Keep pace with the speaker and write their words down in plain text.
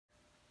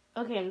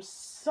Okay, I'm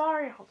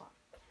sorry. Hold on.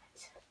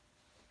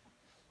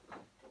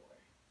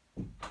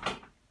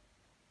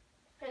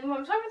 And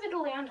I'm sorry for the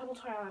delay on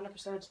Toy Island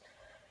episodes.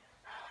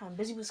 I'm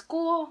busy with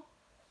school.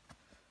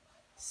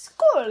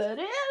 School,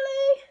 really?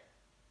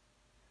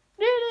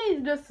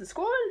 Really? Just the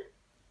school?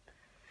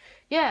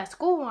 Yeah,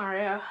 school,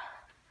 Mario.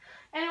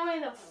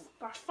 Anyway,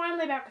 we're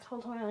finally back with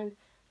Toy Island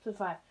S2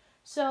 Ep5.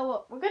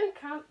 So, we're going to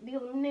count the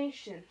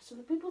elimination. So,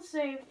 the people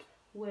saved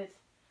with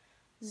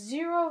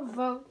 0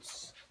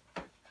 votes.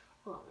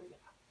 Hold on,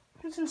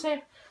 who's going to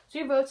say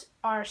 0 votes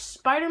are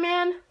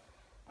Spider-Man,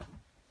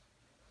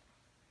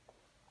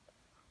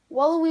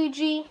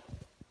 Waluigi,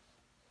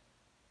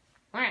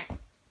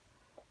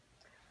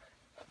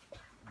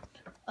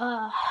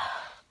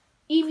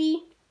 Eevee,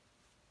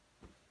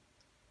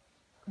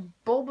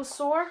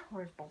 Bulbasaur,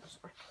 where's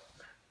Bulbasaur?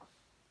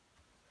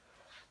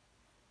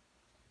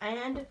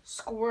 And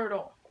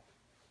Squirtle.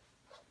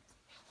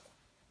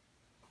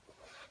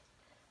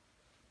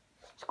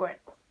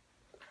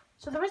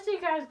 So the rest of you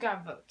guys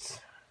got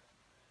votes.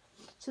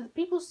 So the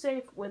people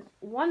safe with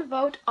 1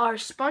 vote are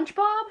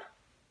SpongeBob,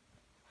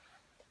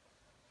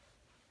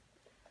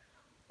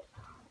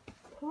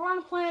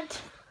 Piranha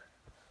Plant,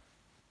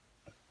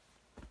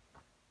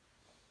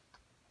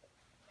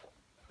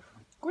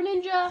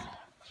 Greninja,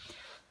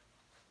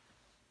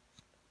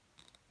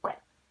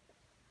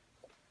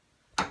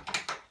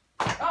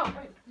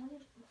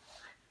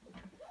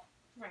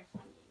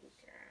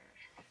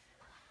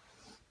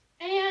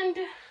 and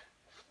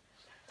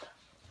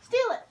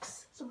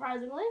Steelix,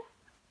 surprisingly.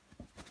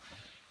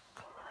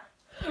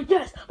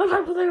 Yes, my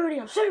popularity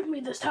have saved me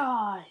this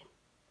time.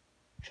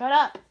 Shut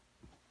up.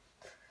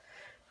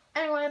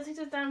 Anyway, I think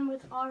it's done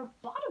with our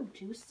bottom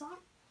 2.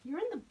 You're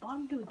in the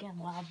bottom 2 again,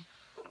 love.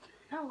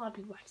 Not a lot of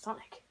people like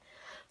Sonic.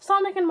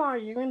 Sonic and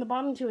Mario, you're in the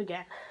bottom 2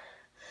 again.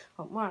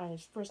 Well,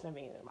 Mario's first time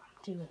being in the bottom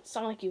 2, and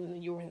Sonic, you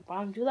were in the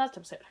bottom 2 last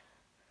episode.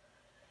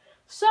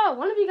 So,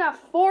 one of you got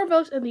 4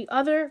 votes, and the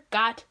other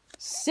got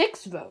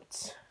 6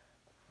 votes.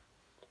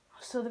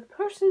 So, the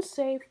person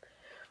safe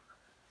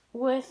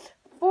with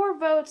 4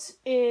 votes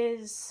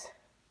is...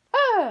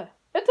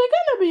 it's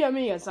gonna be a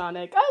me,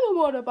 Sonic. I'm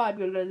more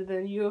popular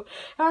than you,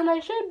 and I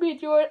should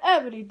beat you at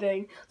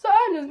everything. So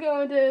I'm just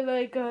going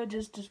to,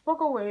 just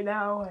walk away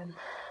now, and...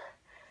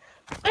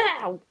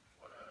 Ow!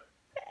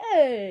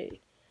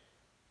 Hey!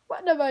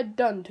 What have I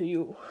done to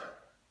you?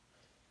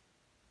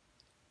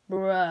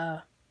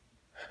 Bruh.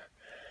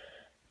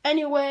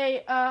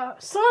 Anyway,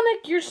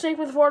 Sonic, you're safe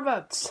with 4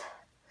 votes.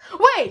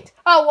 Wait!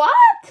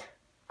 What?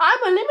 I'm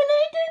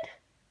eliminated?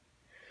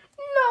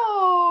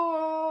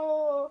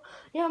 No!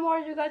 Yeah,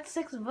 Mario got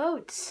 6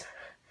 votes.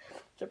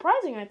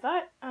 Surprising, I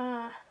thought.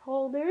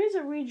 Well, there is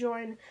a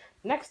rejoin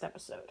next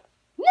episode.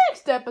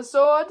 Next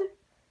episode?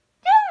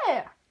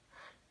 Yeah!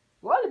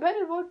 Well, I bet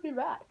it won't be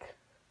back.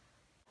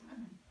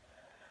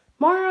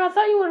 Mario, I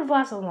thought you would have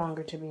lasted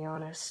longer, to be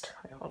honest.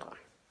 Wait, hold on.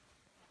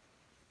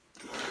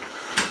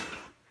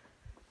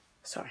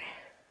 Sorry.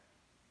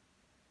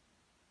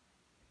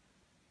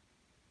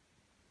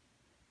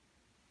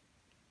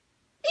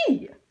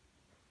 E!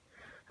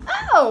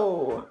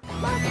 Oh!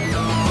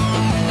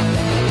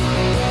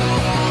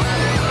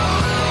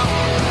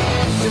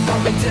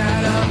 Mom and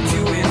Dad, I'm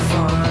doing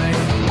fine.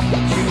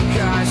 You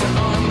guys are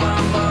on my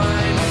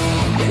mind.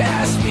 You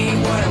asked me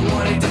what I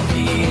wanted to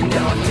be, and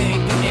now I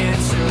think the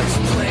answer is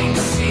plain to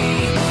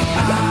see. I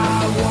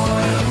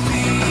wanna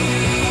be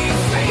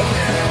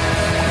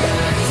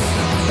famous.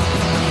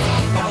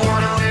 I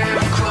wanna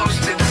live close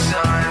to the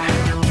sun.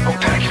 Oh,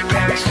 pack your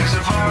bags, 'cause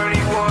I've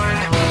already won.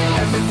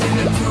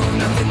 Everything to prove,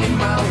 nothing in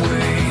my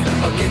way.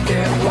 I'll get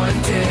there one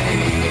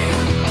day.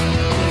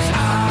 'Cause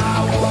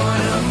I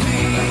wanna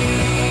be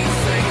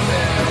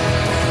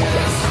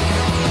famous.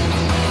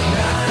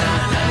 Na na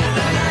na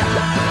na na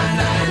na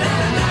na na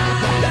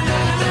na na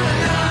na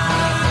na.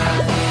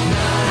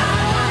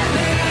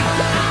 I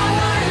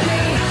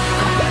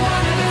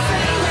wanna be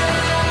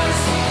famous.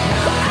 I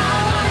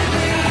wanna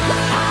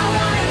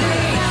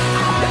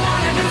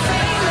be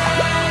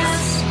famous.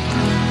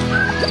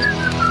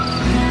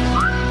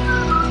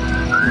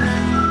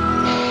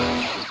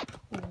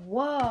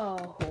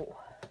 Whoa.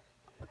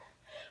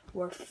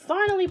 We're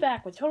finally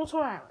back with Toy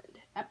Island,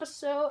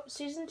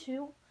 Season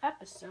 2,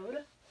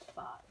 Episode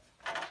 5.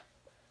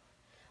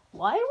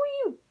 Why were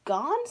you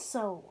gone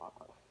so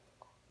long?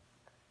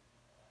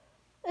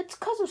 It's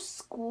because of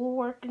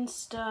schoolwork and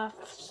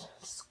stuff.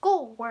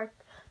 Schoolwork.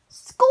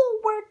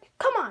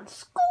 Come on,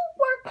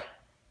 schoolwork.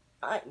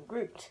 I'm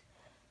Groot.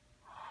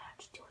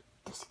 Just deal with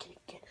this kid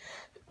again.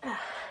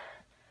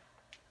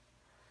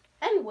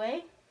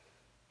 Anyway,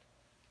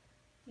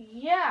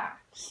 yeah,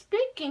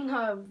 speaking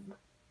of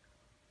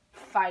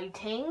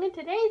fighting,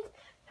 today's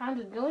time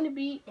is going to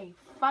be a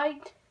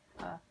fighting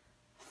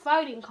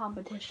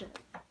competition.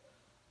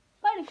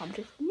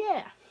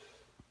 Yeah.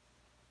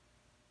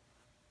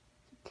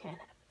 You can't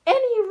have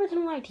any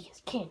original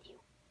ideas, can you?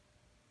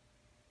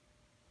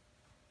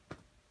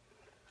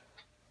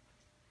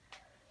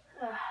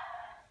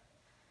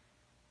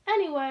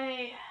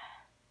 Anyway,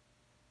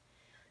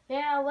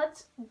 yeah,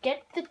 let's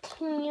get the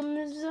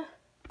teams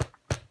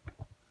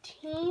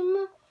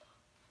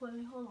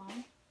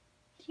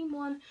Team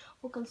 1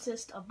 will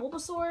consist of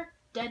Bulbasaur,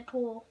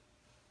 Deadpool,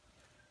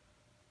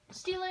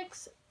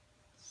 Steelix,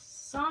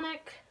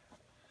 Sonic,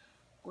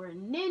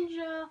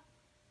 Greninja,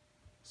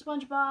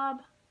 SpongeBob,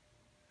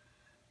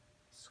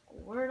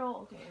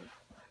 Squirtle. Okay,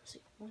 let's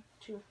see. 1,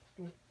 2,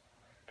 3,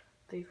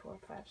 3, 4,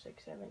 5,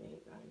 6, 7, 8,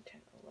 9,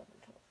 10, 11,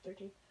 12,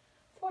 13,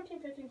 14,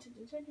 15,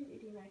 16, 17,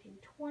 18, 19,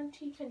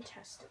 20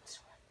 contestants.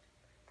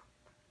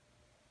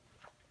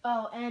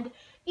 Oh, and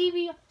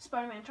Eevee,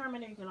 Spider-Man,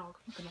 Charmander, you can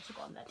also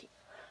go on that team.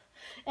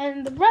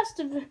 And the rest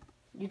of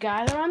you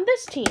guys are on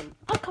this team.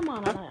 Oh, come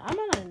on. I'm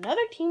on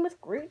another team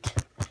with Groot.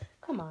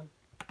 Come on.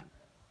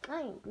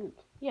 I ain't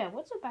Groot. Yeah,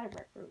 what's so bad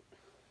about Groot?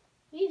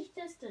 He's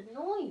just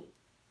annoying.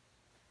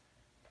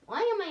 Why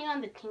am I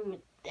on the team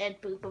with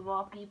Deadpool of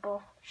all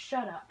people?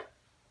 Shut up.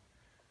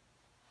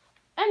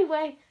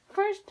 Anyway,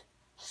 first,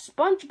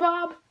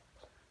 SpongeBob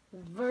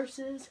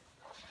versus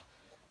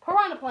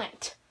Piranha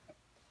Plant.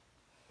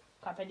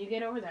 How do you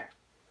get over there?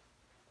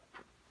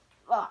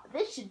 Oh,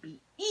 this should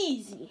be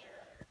easy.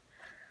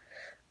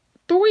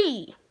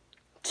 3,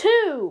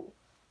 2,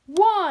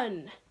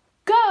 1,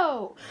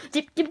 go!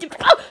 Dip, dip, dip.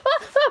 Oh,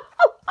 oh, oh,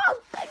 oh,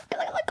 oh!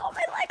 Let go of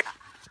my leg.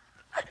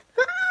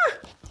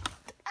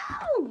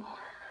 Ow!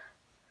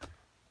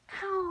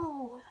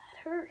 Ow, that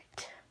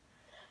hurt.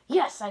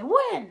 Yes, I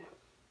win.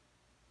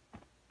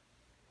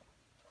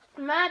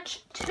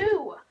 Match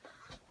 2.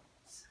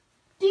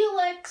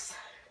 Steelix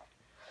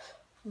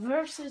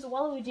versus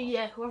Waluigi.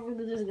 Yeah, whoever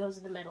loses goes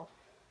in the middle.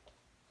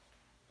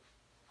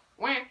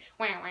 Wah,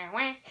 wah, wah,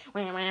 wah,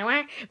 wah, wah, wah, wah,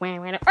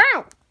 wah.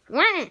 Oh,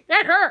 wah,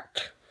 that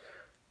hurt.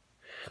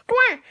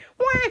 Wah,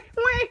 wah,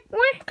 wah,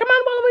 wah. Come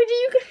on, Waluigi,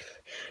 you can.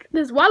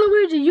 This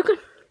Waluigi, you can.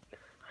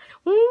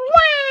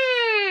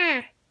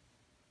 Wah.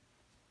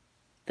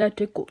 That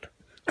tickled.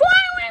 Wah,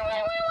 wah, wah,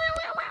 wah,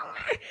 wah, wah,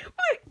 wah,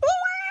 wah, wah.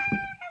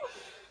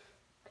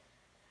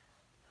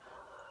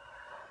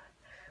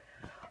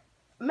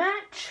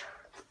 Match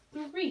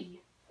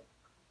 3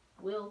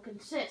 will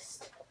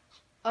consist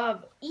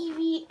of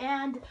Eevee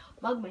and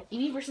Mugman.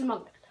 Eevee versus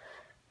Mugman.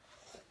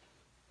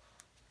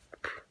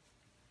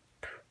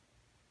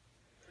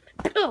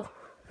 Oh!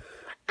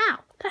 Ow!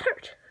 That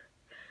hurt!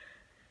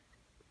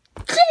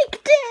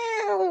 Take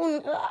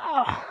down!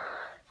 Oh.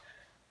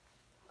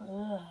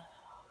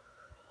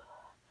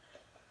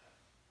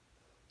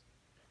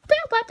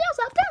 Down.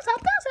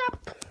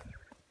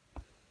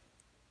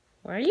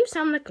 Why do you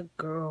sound like a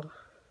girl?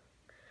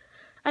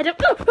 I don't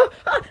know.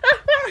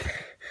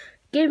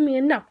 Give me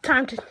enough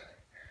time to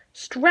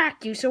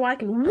distract you so I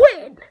can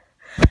win.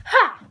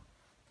 Ha!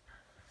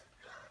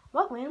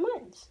 Mugman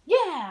wins.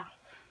 Yeah.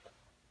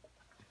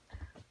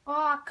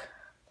 Fuck.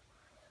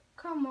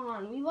 Come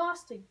on, we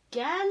lost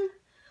again.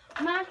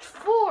 Match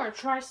 4,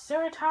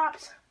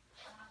 Triceratops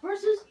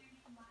versus.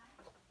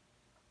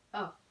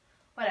 Oh,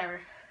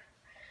 whatever.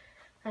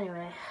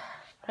 Anyway,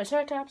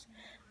 Triceratops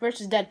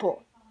versus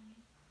Deadpool.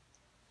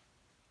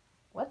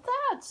 What's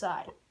that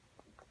outside?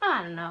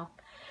 I don't know.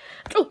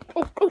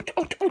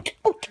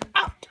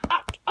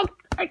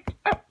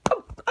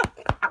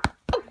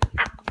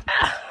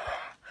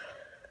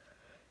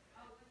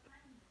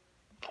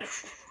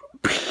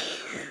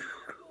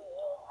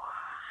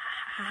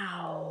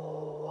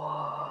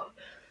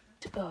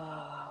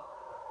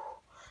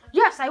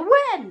 Yes, I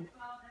win!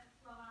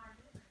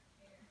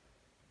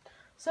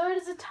 So it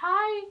is a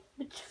tie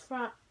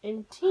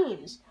in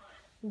teams.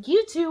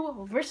 You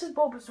 2 versus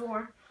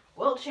Bulbasaur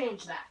will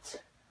change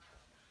that.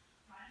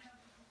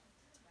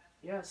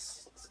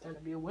 Yes, it's going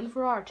to be a win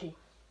for our team.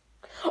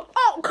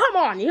 Oh, come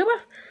on, you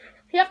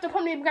have to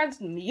put me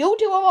against you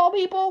 2 of all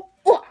people?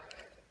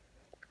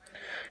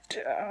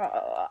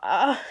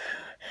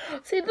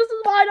 See, this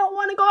is why I don't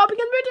want to go up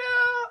against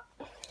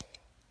you.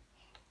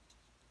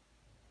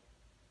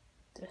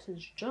 This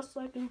is just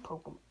like in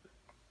Pokemon.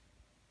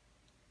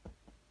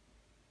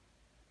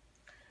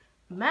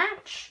 The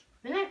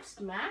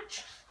next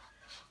match,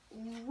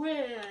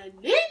 Greninja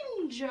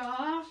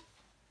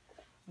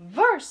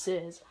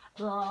versus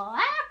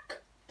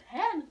Black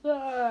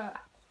Panther.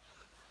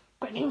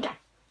 Greninja.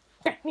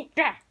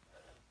 Greninja.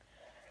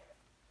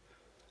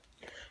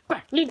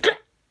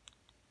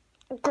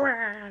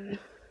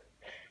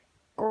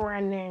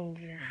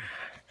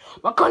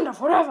 Wakanda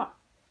forever.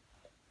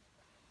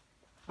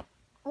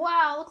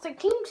 Wow, looks like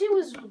Team 2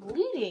 is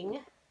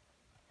leading.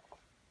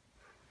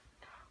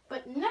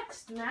 But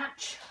next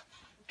match,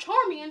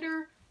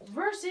 Charmander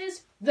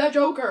versus the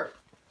Joker.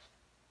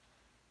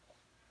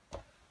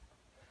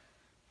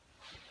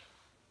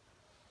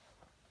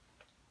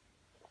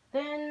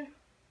 Then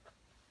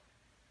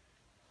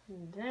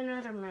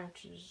other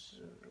matches,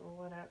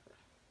 whatever.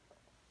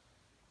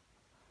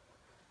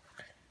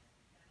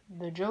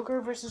 The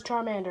Joker versus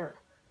Charmander.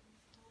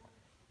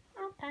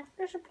 Okay,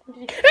 there's a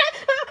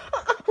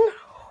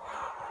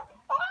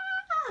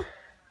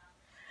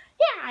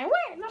yeah, I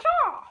win, that's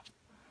all.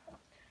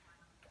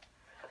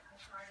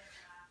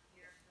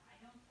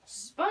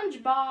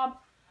 SpongeBob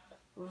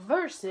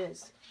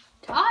versus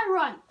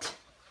Tyrant.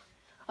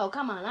 Oh,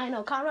 come on, I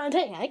know Tyrant.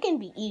 Hey, I can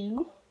beat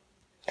you.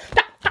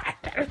 Ow,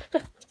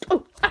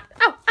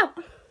 ow, ow.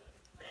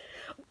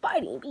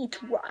 Fighting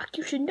beats rock.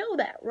 You should know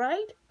that,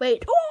 right?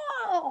 Wait.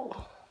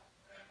 Oh!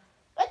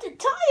 It's a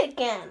tie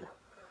again.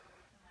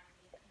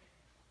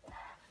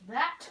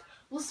 That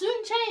will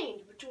soon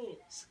change between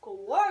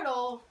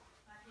Squirtle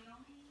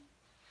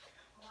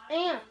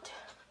and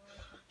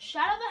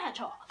Shadow the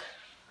Hedgehog.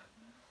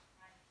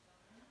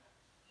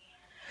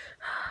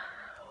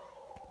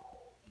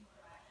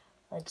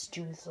 Let's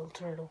do this little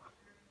turtle.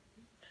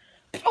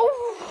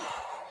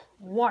 Oh!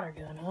 Water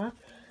gun, huh?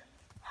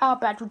 How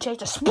about you take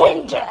the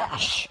spin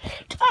dash?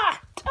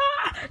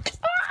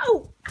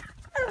 Oh!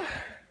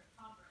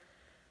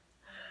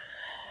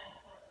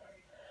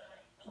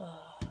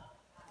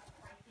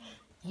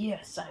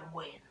 Yes, I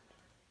win.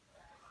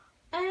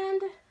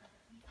 And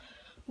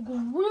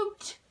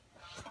Groot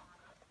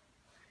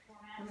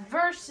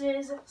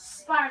versus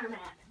Spider-Man.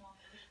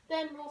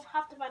 Then we'll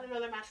have to find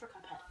another match for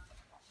Cuphead.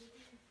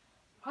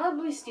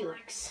 Probably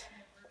Steelix.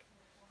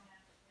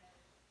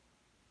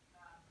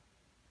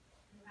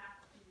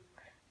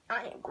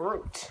 I am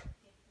Groot.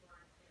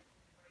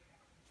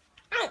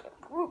 I am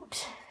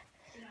Groot.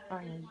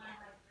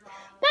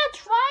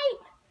 That's right.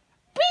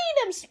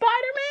 Beat him,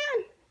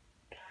 Spider-Man.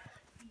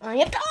 I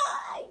am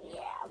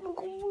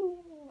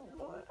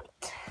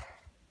Groot.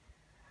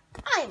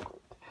 I am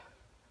Groot.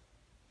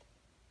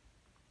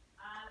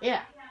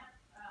 Yeah.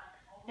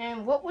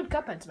 And what would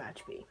Cuphead's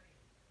match be?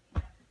 Oh,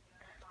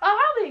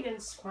 how big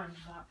is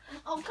SpongeBob?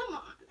 Oh, come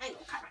on. I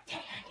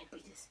can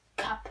beat this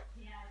cup.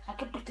 I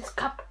can beat this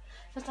cup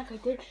just like I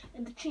did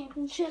in the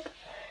championship.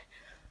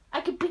 I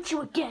can beat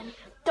you again.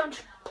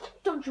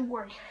 Don't you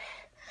worry.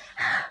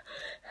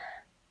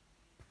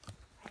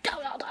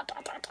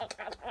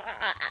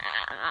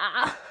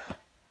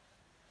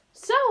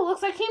 So,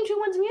 looks like Team 2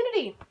 wins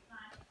immunity.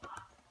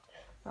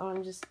 Let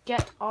me just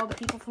get all the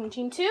people from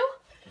Team 2.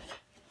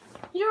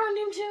 You're on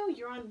Team 2.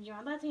 You're on that team. You're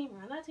on that team.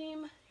 You're on that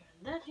team.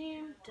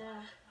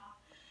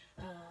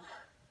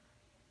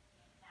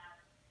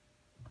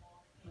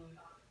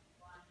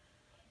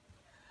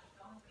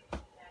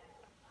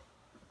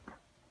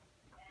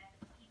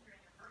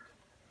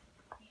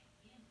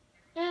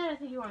 I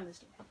think you're on this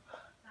team.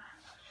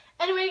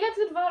 Anyway, you guys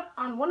get to vote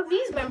on one of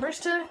these members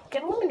to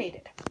get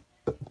eliminated.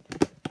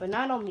 But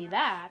not only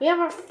that, we have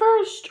our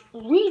first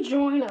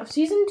rejoin of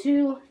Season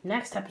 2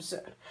 next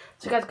episode.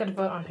 So you guys got to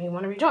vote on who you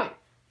want to rejoin.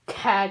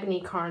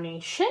 Cagney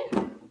Carnation,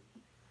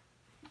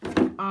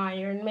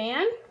 Iron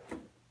Man,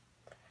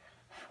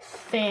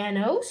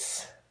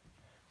 Thanos,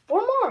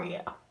 or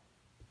Mario.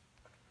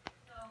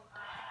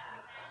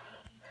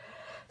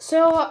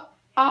 So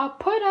I'll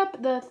put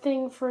up the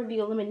thing for the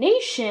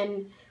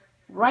elimination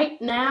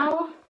right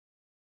now.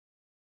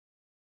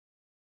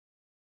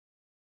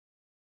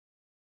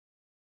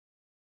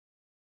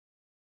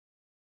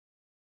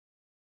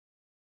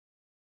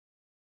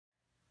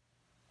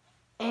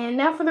 And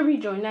now for the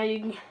rejoin. Now you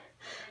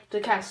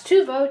can cast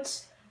 2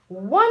 votes,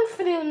 1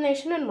 for the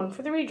elimination and 1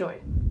 for the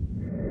rejoin.